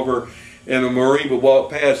cover over, and a Marine would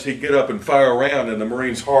walk past, he'd get up and fire around in the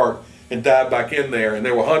Marine's heart and dive back in there, and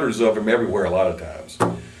there were hundreds of them everywhere a lot of times.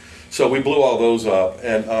 So we blew all those up,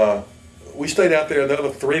 and we stayed out there another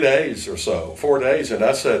 3 days or so, 4 days, and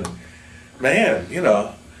I said, "Man, you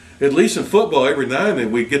know, at least in football every now and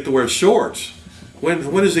then we get to wear shorts. When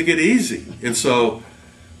does it get easy?" And so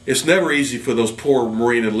it's never easy for those poor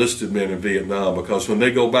Marine enlisted men in Vietnam, because when they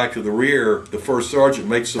go back to the rear, the first sergeant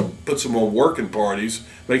puts them on working parties,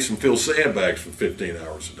 makes them fill sandbags for 15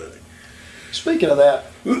 hours a day. Speaking of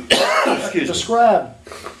that, describe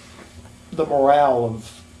the morale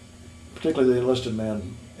of particularly the enlisted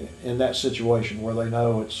men in that situation where they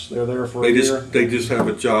know they're there for a year. They just have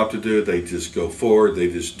a job to do. They just go forward. They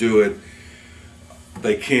just do it.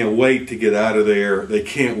 They can't wait to get out of there. They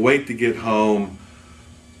can't wait to get home.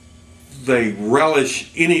 They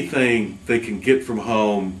relish anything they can get from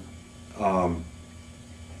home.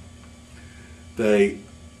 They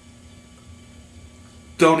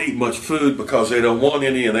don't eat much food because they don't want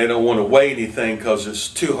any, and they don't want to weigh anything because it's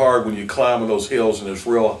too hard when you climb those hills and it's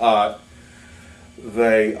real hot.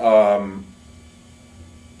 They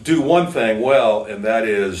do one thing well, and that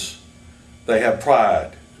is they have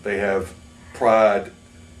pride. They have pride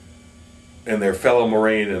in their fellow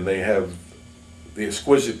Marine, and they have the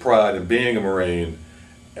exquisite pride in being a Marine,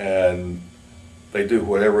 and they do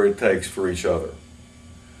whatever it takes for each other.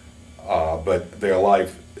 But their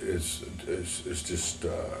life is just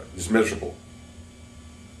miserable.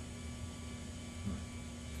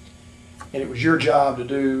 And it was your job to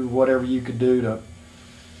do whatever you could do to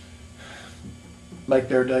make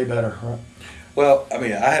their day better, right? Well, I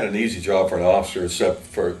mean, I had an easy job for an officer, except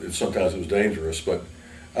for sometimes it was dangerous. But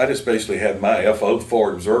I just basically had my FO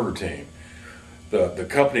forward observer team. The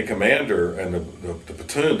company commander and the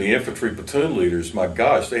platoon, the infantry platoon leaders, my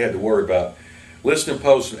gosh, they had to worry about listening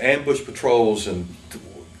posts and ambush patrols and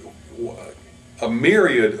a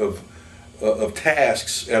myriad of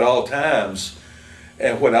tasks at all times.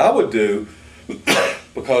 And what I would do,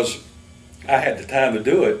 because I had the time to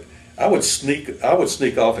do it, I would sneak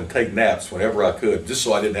off and take naps whenever I could, just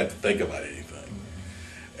so I didn't have to think about anything.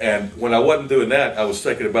 And when I wasn't doing that, I was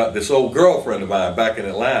thinking about this old girlfriend of mine back in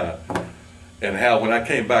Atlanta, and how when I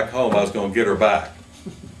came back home, I was going to get her back.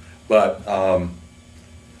 But I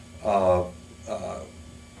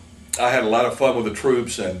had a lot of fun with the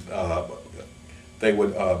troops, and they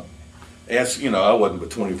would ask, you know, I wasn't but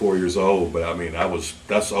 24 years old, but I mean,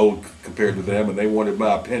 that's old compared to them, and they wanted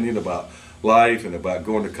my opinion about life and about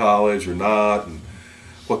going to college or not, and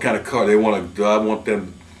what kind of car they want to, do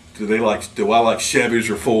I like Chevys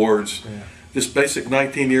or Fords? Yeah. Just basic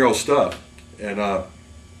 19-year-old stuff. And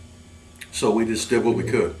so we just did what we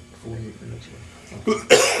could.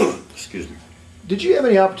 Excuse me. Did you have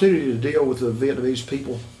any opportunity to deal with the Vietnamese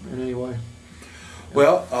people in any way?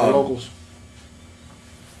 Well, locals?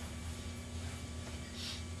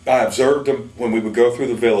 I observed them when we would go through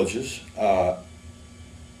the villages.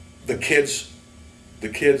 The kids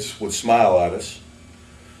would smile at us.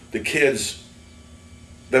 The kids,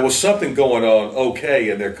 there was something going on okay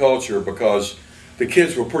in their culture, because the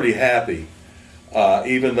kids were pretty happy,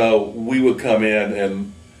 even though we would come in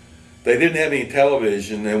and they didn't have any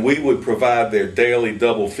television, and we would provide their daily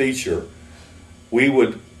double feature. We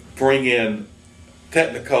would bring in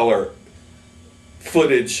Technicolor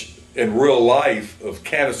footage in real life of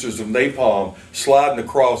canisters of napalm sliding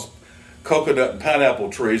across coconut and pineapple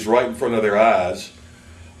trees right in front of their eyes.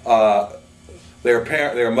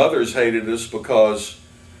 Their mothers hated us because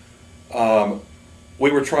we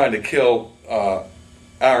were trying to kill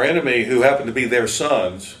our enemy, who happened to be their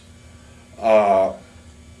sons.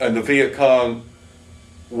 And the Viet Cong,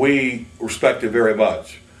 we respected very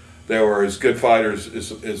much. They were as good fighters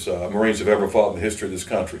as Marines have ever fought in the history of this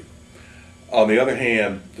country. On the other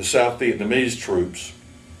hand, the South Vietnamese troops,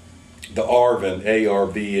 the ARVN,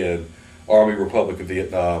 ARVN, Army Republic of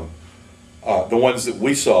Vietnam, the ones that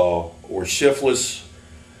we saw were shiftless,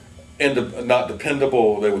 not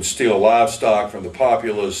dependable. They would steal livestock from the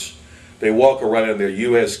populace. They walk around in their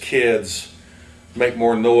U.S. kids, make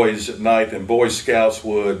more noise at night than Boy Scouts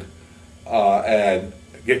would, and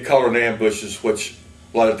get caught in ambushes, which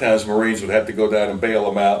a lot of times Marines would have to go down and bail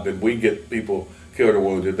them out. Then we get people killed or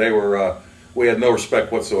wounded. They were, we had no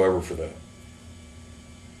respect whatsoever for them.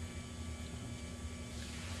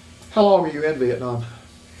 How long were you in Vietnam?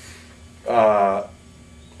 Well,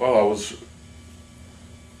 I was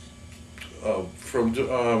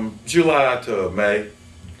from July to May.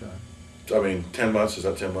 Okay. I mean, 10 months. Is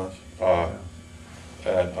that 10 months? Yeah.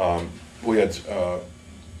 And we had,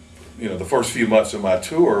 you know, the first few months of my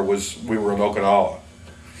tour we were in Okinawa.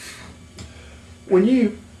 When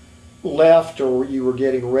you left, or you were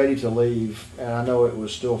getting ready to leave, and I know it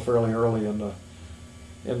was still fairly early in the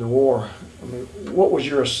war, I mean, what was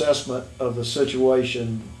your assessment of the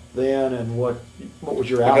situation then, and what was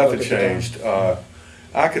your outlook? Nothing changed.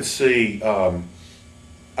 I could see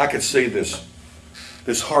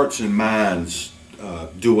this hearts and minds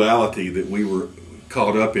duality that we were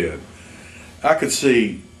caught up in. I could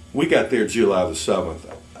see, we got there July the 7th.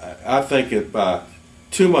 I think by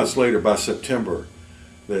 2 months later, by September,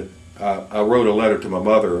 that I wrote a letter to my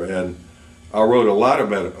mother, and I wrote a lot of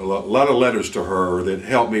letters to her that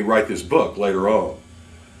helped me write this book later on.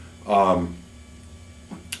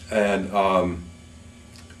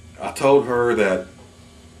 I told her that,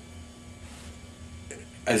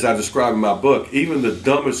 as I describe in my book, even the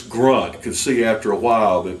dumbest grunt could see after a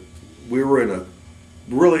while that we were in a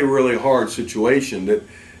really, really hard situation, that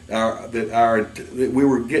we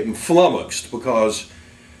were getting flummoxed, because,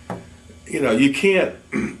 you know, you can't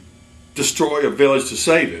destroy a village to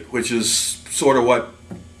save it, which is sort of what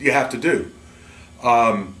you have to do.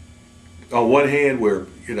 On one hand, we're,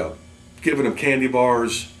 you know, giving them candy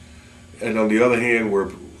bars, and on the other hand,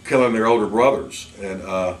 we're killing their older brothers. And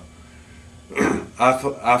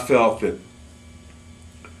I felt that,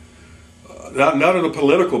 not on a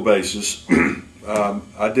political basis,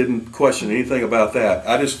 I didn't question anything about that.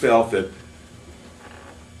 I just felt that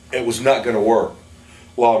it was not going to work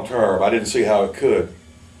long term. I didn't see how it could.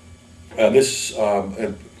 And this,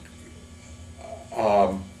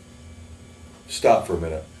 stop for a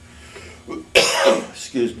minute.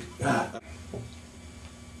 Excuse me.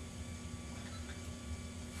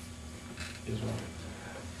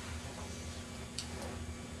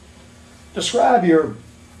 Describe your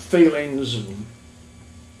feelings and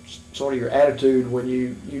sort of your attitude when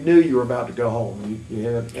you knew you were about to go home? You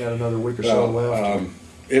had another week or so left.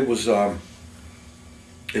 It was,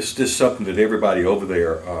 it's just something that everybody over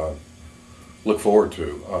there look forward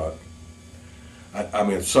to. I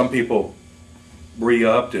mean, some people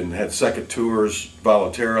re-upped and had second tours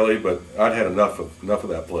voluntarily, but I'd had enough of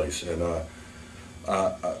that place, and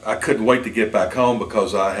I couldn't wait to get back home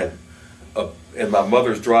because I had, in my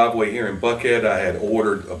mother's driveway here in Buckhead, I had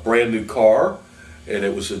ordered a brand new car, and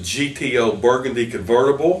it was a GTO Burgundy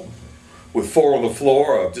convertible with 4 on the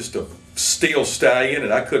floor, just a steel stallion,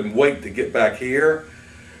 and I couldn't wait to get back here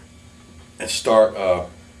and start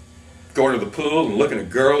going to the pool and looking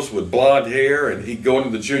at girls with blonde hair and going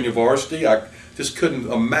to the junior varsity. I just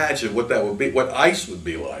couldn't imagine what that would be, what ice would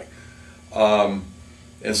be like.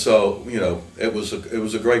 And so, you know, it was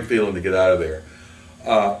a great feeling to get out of there.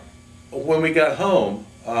 When we got home,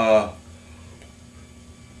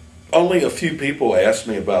 only a few people asked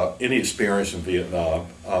me about any experience in Vietnam.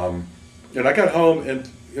 And I got home and,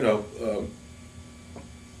 you know,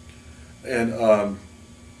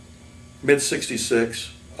 mid-66,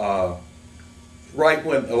 right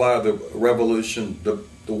when a lot of the revolution, the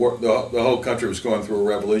whole country was going through a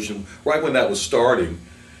revolution, right when that was starting,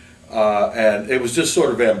 and it was just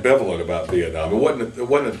sort of ambivalent about Vietnam. It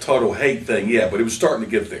wasn't a total hate thing yet, but it was starting to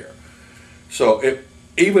get there. So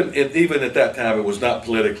even at that time, it was not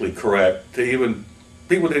politically correct to even,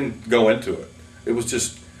 people didn't go into it. It was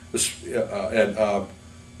just, and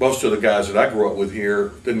most of the guys that I grew up with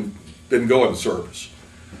here didn't go in the service.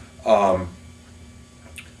 But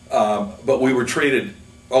we were treated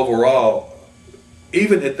overall,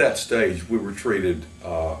 even at that stage, we were treated,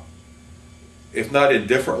 if not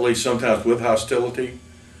indifferently, sometimes with hostility.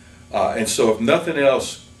 And so if nothing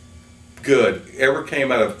else good ever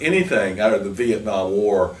came out of anything out of the Vietnam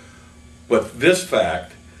War, but this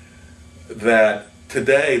fact that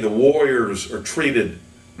today the warriors are treated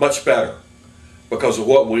much better because of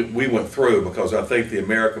what we went through, because I think the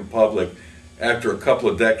American public, after a couple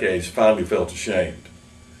of decades, finally felt ashamed.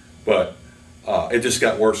 But it just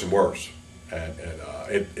got worse and worse, and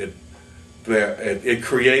it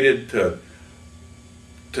created to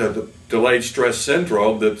the delayed stress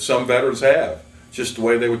syndrome that some veterans have. Just the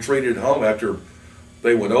way they were treated at home after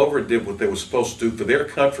they went over and did what they were supposed to do for their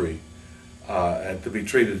country, and to be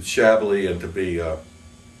treated shabbily and to be,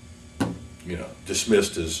 you know,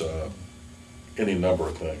 dismissed as any number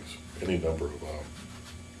of things, any number of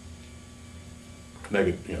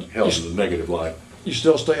negative, you know, held in a negative light. You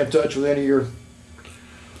still stay in touch with any of your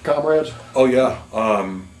comrades? Oh yeah,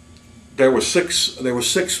 there were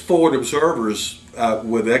six forward observers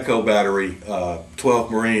with Echo Battery,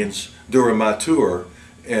 12 Marines during my tour,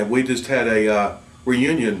 and we just had a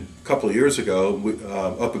reunion a couple of years ago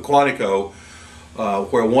up in Quantico,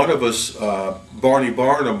 where one of us, Barney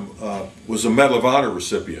Barnum, was a Medal of Honor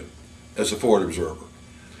recipient as a forward observer,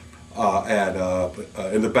 and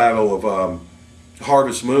in the Battle of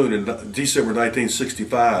Harvest Moon in December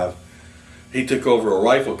 1965, he took over a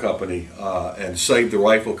rifle company and saved the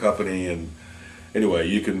rifle company. And anyway,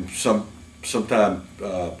 you can sometime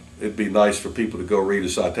it'd be nice for people to go read a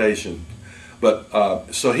citation.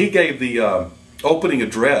 But so he gave the opening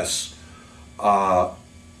address, I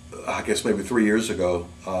guess maybe 3 years ago,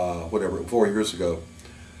 whatever, 4 years ago,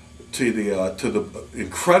 to the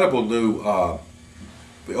incredible new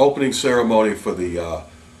the opening ceremony for the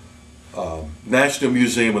National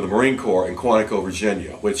Museum of the Marine Corps in Quantico,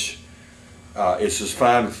 Virginia, which is as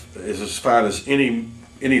fine as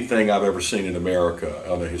anything I've ever seen in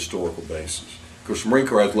America on a historical basis. Of course, the Marine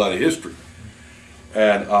Corps has a lot of history,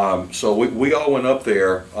 and so we all went up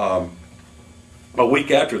there a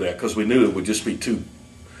week after that because we knew it would just be too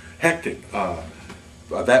hectic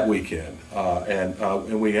that weekend, and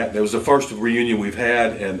it was the first reunion we've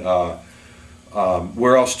had, and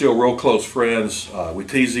we're all still real close friends. We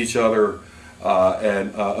tease each other,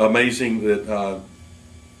 and amazing that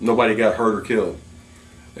nobody got hurt or killed.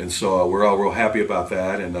 And so we're all real happy about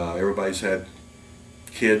that, and everybody's had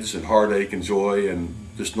kids and heartache and joy and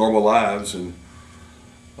just normal lives, and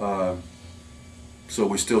so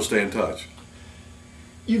we still stay in touch.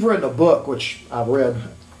 You've written a book, which I've read,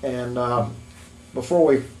 and before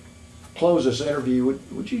we close this interview,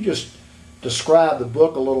 would you just describe the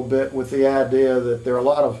book a little bit, with the idea that there are a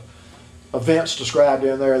lot of events described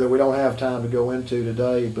in there that we don't have time to go into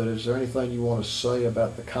today, but is there anything you want to say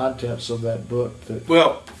about the contents of that book that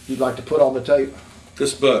you'd like to put on the tape?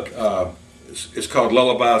 This book is called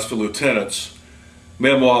Lullabies for Lieutenants,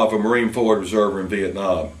 Memoir of a Marine Forward Observer in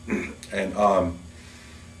Vietnam. And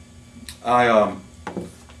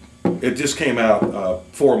it just came out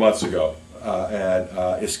 4 months ago.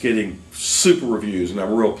 and it's getting super reviews, and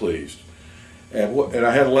I'm real pleased. And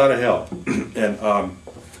I had a lot of help. And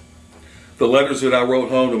the letters that I wrote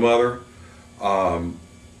home to Mother,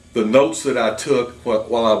 the notes that I took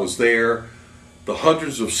while I was there, the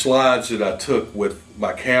hundreds of slides that I took with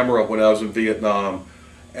my camera when I was in Vietnam,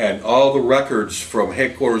 and all the records from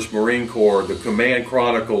Headquarters Marine Corps, the command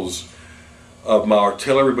chronicles of my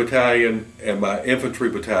artillery battalion and my infantry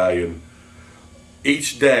battalion.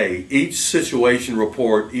 Each day, each situation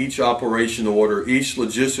report, each operation order, each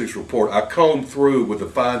logistics report, I combed through with a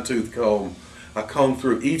fine-tooth comb. I combed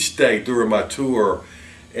through each day during my tour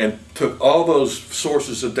and took all those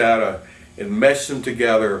sources of data and meshed them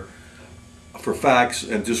together for facts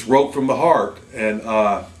and just wrote from the heart. And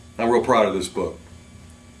I'm real proud of this book.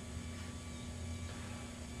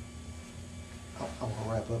 I want to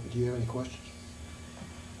wrap up. Do you have any questions?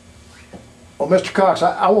 Well, Mr. Cox,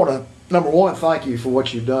 I want to, number one, thank you for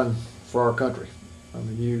what you've done for our country. I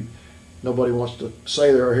mean, nobody wants to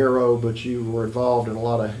say they're a hero, but you were involved in a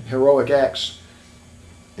lot of heroic acts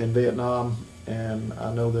in Vietnam, and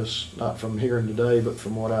I know this not from hearing today, but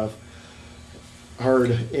from what I've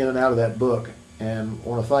heard in and out of that book. And I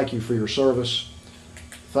want to thank you for your service.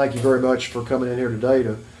 Thank you very much for coming in here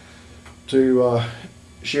today to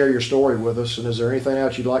share your story with us. And is there anything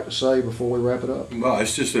else you'd like to say before we wrap it up? No,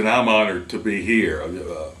 it's just that I'm honored to be here.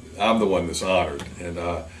 I'm the one that's honored, and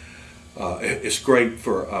it's great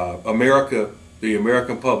for America. The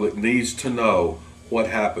American public needs to know what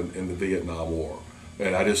happened in the Vietnam War,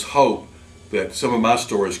 and I just hope that some of my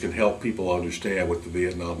stories can help people understand what the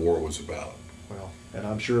Vietnam War was about. Well, and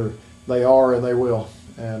I'm sure they are, and they will.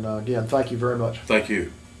 And again, thank you very much. Thank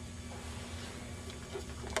you.